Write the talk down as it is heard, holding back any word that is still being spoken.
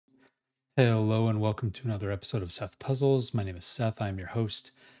Hello and welcome to another episode of Seth Puzzles. My name is Seth. I'm your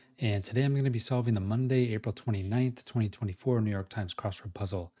host. And today I'm going to be solving the Monday, April 29th, 2024 New York Times crossword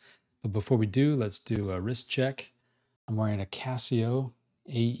puzzle. But before we do, let's do a wrist check. I'm wearing a Casio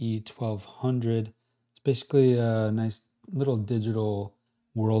AE1200. It's basically a nice little digital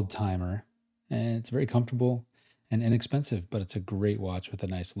world timer. And it's very comfortable and inexpensive, but it's a great watch with a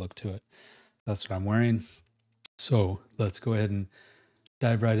nice look to it. That's what I'm wearing. So let's go ahead and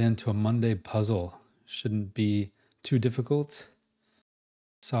dive right into a Monday puzzle. Shouldn't be too difficult.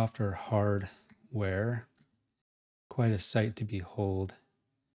 Soft or hardware. Quite a sight to behold.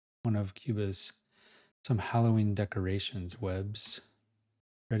 One of Cuba's some Halloween decorations, webs.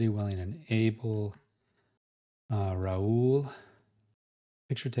 Ready, willing, and able. Raul.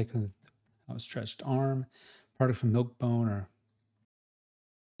 Picture taken with outstretched arm. Product from Milkbone or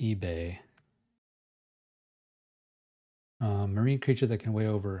eBay. Marine creature that can weigh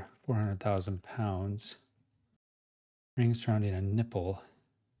over 400,000 pounds. Ring surrounding a nipple.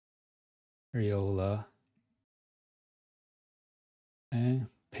 Areola. Okay.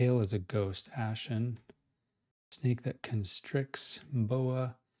 Pale as a ghost, ashen. Snake that constricts,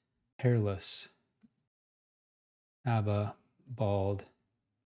 boa, hairless. Abba, bald.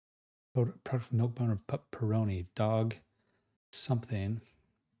 Product from Milkbone or Pepperoni, dog, something.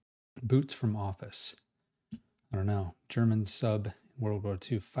 Boots from office. I don't know. German sub, World War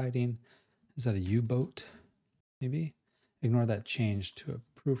II fighting. Is that a U-boat? Maybe? Ignore that change to a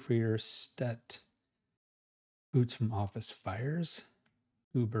proofreader. Stet. Boots from office. Fires.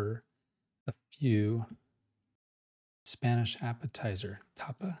 Uber. A few. Spanish appetizer.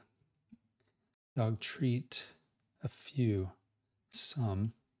 Tapa. Dog treat. A few.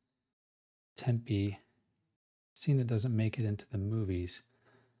 Some. Tempe. Scene that doesn't make it into the movies.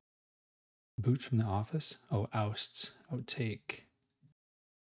 Boots from the office. Oh, ousts. Outtake.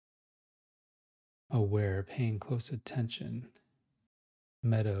 Aware. Paying close attention.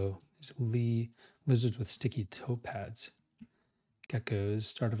 Meadow is Lee. Lizards with sticky toe pads. Geckos.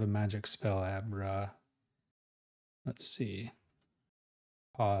 Start of a magic spell. Abra. Let's see.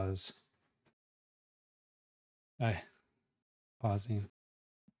 Pause. Pausing.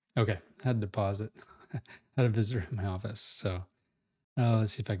 Okay, had to pause it. Had a visitor in my office, so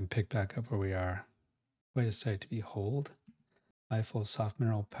let's see if I can pick back up where we are. Quite a sight to behold. Eiffel, soft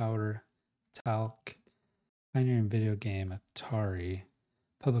mineral powder, talc, pioneering video game, Atari,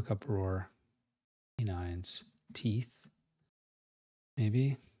 public uproar, canines, teeth,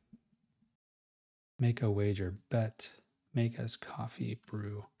 maybe. Make a wager, bet, make us coffee,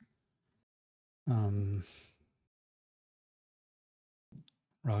 brew.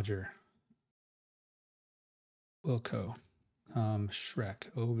 Roger. Wilco. Shrek.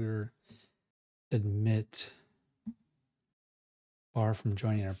 Ogre. Admit. Bar from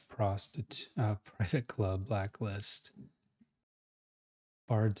joining a private club. Blacklist.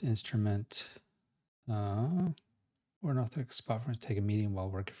 Bard's instrument. Or not a spot for us to take a meeting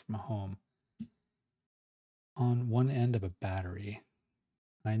while working from home. On one end of a battery.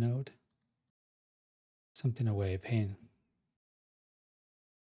 Inode. Something away. Pain.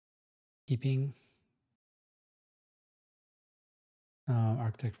 Keeping.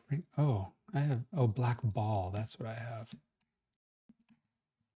 Architect. Oh, I have. Oh, black ball. That's what I have.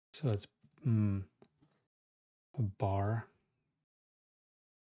 So it's a bar.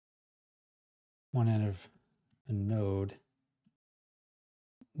 One end of a node.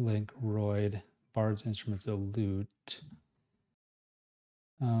 Link, Royd. Bard's instruments, a lute.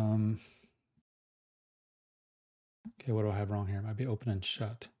 Okay, what do I have wrong here? It might be open and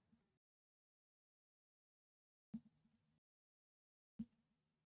shut.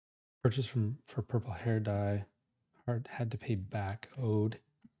 Purchase for purple hair dye. Hard had to pay back. Owed.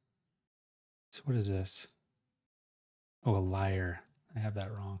 So what is this? Oh, a liar. I have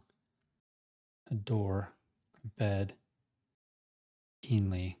that wrong. A door. A bed.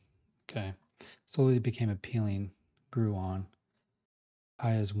 Keenly. Okay. Slowly it became appealing. Grew on.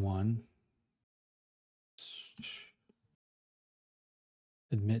 High as one.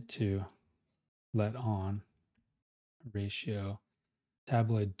 Admit to. Let on. Ratio.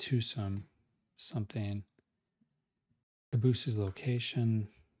 Tabloid twosome. Something. Caboose's location.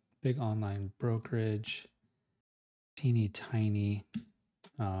 Big online brokerage. Teeny tiny.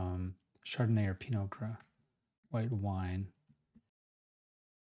 Chardonnay or Pinot Gris. White wine.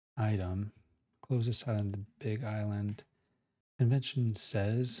 Item. Closest island, the Big Island. Convention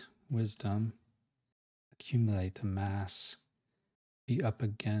says wisdom. Accumulate to mass. Be up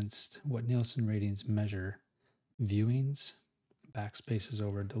against what Nielsen ratings measure. Viewings. Backspaces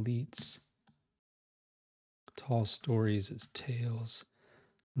over deletes. Tall stories is tales.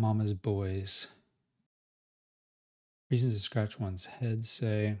 Mama's boys. Reasons to scratch one's head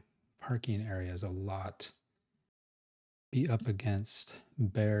say parking areas a lot. Be up against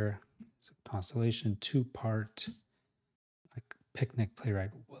bear. It's a constellation. Two-part. Like picnic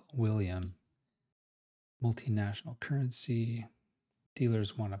playwright William. Multinational currency.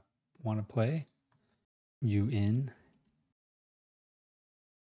 Dealers want to play. You in.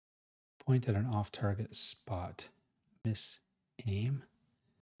 Point at an off-target spot. Miss aim.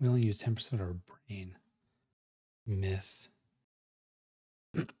 We only use 10% of our brain. Myth.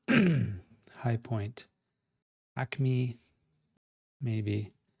 High point. Acme.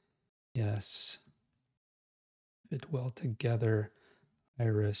 Maybe. Yes. Fit well together.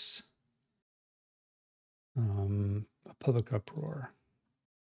 Iris. A public uproar.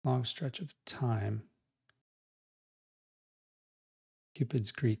 Long stretch of time.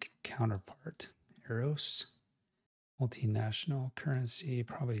 Cupid's Greek counterpart. Eros. Multinational currency,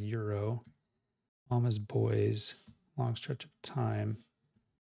 probably euro. Mama's boys. Long stretch of time.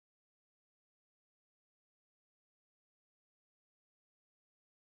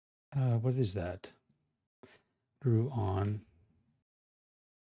 What is that? Grew on.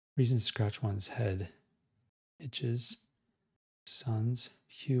 Reason to scratch one's head. Itches. Sons.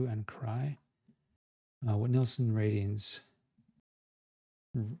 Hue and cry. What Nielsen ratings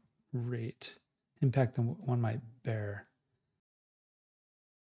rate. Impact that one might bear.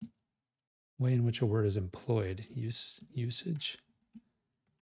 Way in which a word is employed. Usage.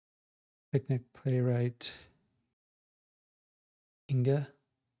 Picnic playwright. Inga.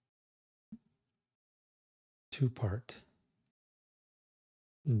 Two-part.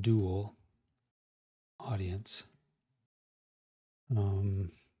 Dual. Audience.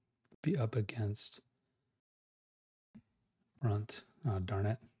 Be up against. Front. Oh, darn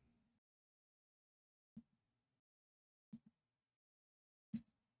it.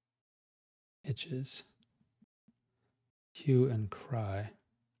 Itches. Hue and cry.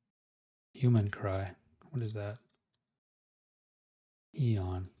 Human cry. What is that?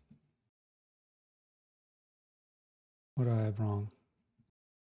 Eon. What do I have wrong?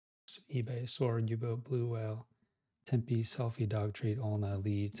 eBay, sword, U-boat, blue whale, Tempe, selfie, dog treat, ulna,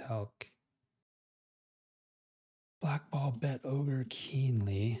 Lee, talc. Blackball, bet, ogre,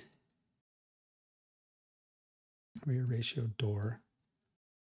 keenly. Rear ratio, door.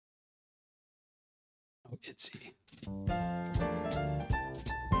 Oh, itsy.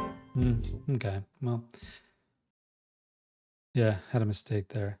 Okay, well, yeah, had a mistake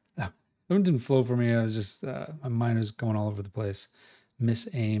there. That one didn't flow for me. I was just, my mind was going all over the place. Miss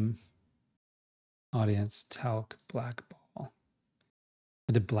aim. Audience, talc, blackball.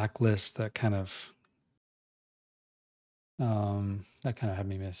 I did blacklist. That kind of had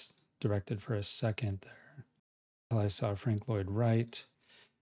me misdirected for a second there. Until I saw Frank Lloyd Wright.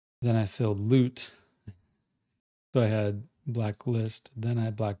 Then I filled loot. So I had blacklist, then I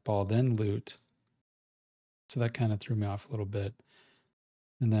had blackball, then loot. So that kind of threw me off a little bit.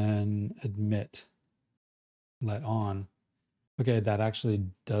 And then admit, let on. Okay, that actually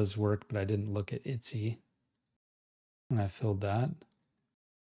does work, but I didn't look at itsy when I filled that.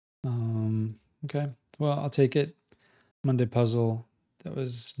 Okay, well, I'll take it. Monday puzzle, that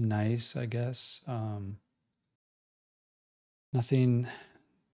was nice, I guess. Nothing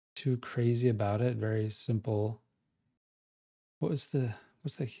too crazy about it. Very simple. What's the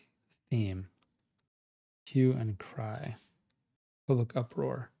theme? Hue and cry. Public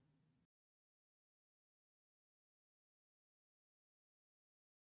uproar.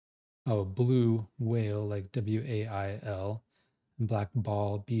 Oh, blue whale, like W-A-I-L, and black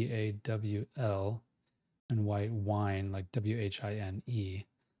ball, B-A-W-L, and white wine, like W-H-I-N-E.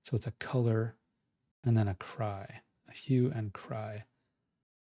 So it's a color and then a cry, a hue and cry.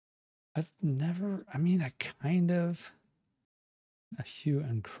 A hue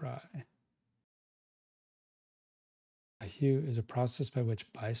and cry. A hue is a process by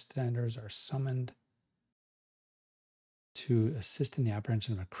which bystanders are summoned to assist in the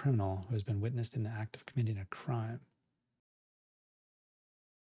apprehension of a criminal who has been witnessed in the act of committing a crime.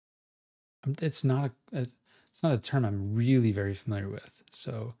 It's not a term I'm really very familiar with,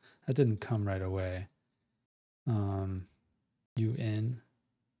 so that didn't come right away. You in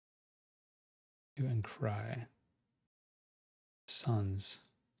cry. Sons,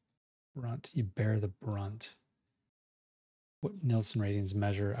 brunt. You bear the brunt. What Nielsen ratings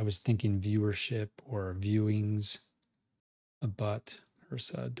measure? I was thinking viewership or viewings. A butt,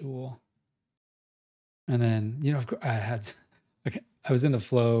 Ursa, dual. And then, of course, I was in the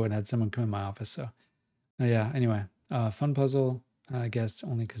flow and had someone come in my office. So, yeah, anyway, fun puzzle, I guess,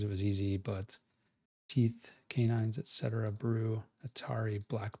 only because it was easy, but teeth, canines, etc., brew, Atari,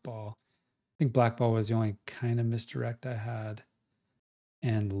 blackball. I think blackball was the only kind of misdirect I had.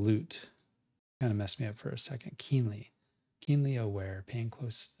 And loot kind of messed me up for a second. Keenly aware, paying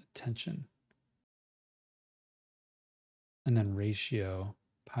close attention. And then ratio,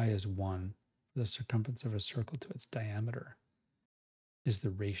 pi is 1. The circumference of a circle to its diameter is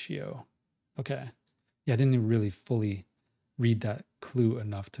the ratio. Okay. Yeah, I didn't really fully read that clue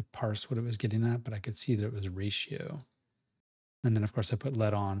enough to parse what it was getting at, but I could see that it was ratio. And then, of course, I put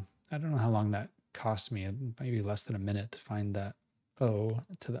lead on. I don't know how long that cost me, maybe less than a minute to find that O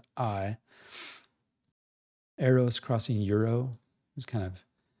to the I. Arrows crossing euro was kind of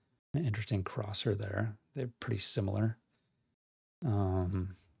an interesting crosser there. They're pretty similar.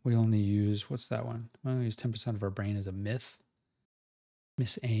 We only use, what's that one? We only use 10% of our brain as a myth.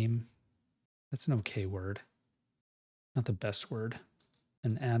 Misaim. That's an okay word. Not the best word.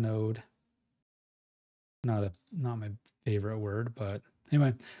 An anode. Not my favorite word, but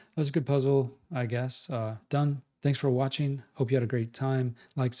anyway, that was a good puzzle, I guess. Done. Thanks for watching. Hope you had a great time.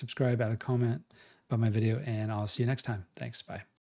 Like, subscribe, add a comment about my video, and I'll see you next time. Thanks. Bye.